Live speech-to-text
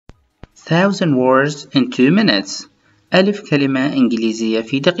1000 words in 2 minutes. 1000 كلمة إنجليزية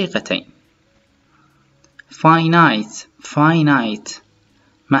في دقيقتين. finite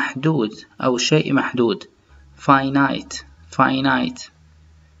محدود أو شيء محدود. finite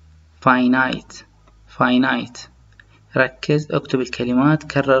ركز، اكتب الكلمات،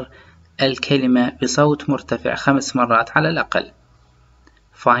 كرر الكلمة بصوت مرتفع 5 مرات على الأقل.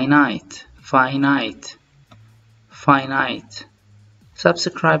 finite.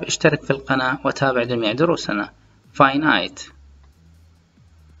 subscribe، اشترك في القناة وتابع جميع دروسنا. finite.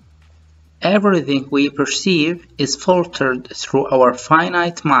 Everything we perceive is filtered through our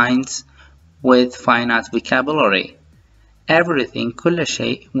finite minds with finite vocabulary. Everything، كل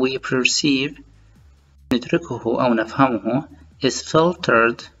شيء we perceive ندركه أو نفهمه is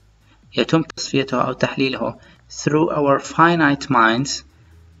filtered يتم تصفيته أو تحليله through our finite minds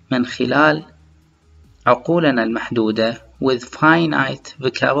من خلال عقولنا المحدودة with finite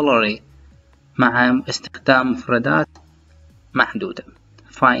vocabulary مع استخدام مفردات محدودة.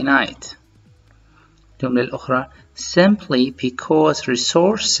 finite. الجملة الأخرى simply because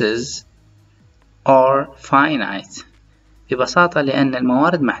resources are finite. ببساطة لأن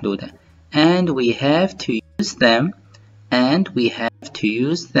الموارد محدودة and we have to use them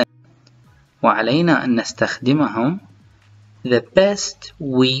وعلينا أن نستخدمهم the best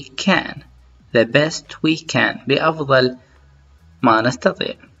we can بأفضل ما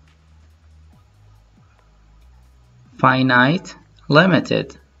نستطيع. finite,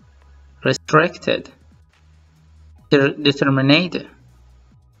 limited, restricted, determinate,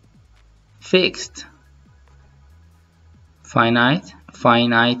 fixed.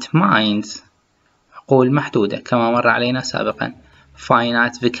 finite minds عقول محدودة كما مر علينا سابقا.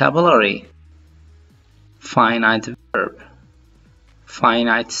 finite vocabulary, finite verb,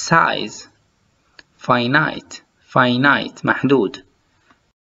 finite size. finite محدود.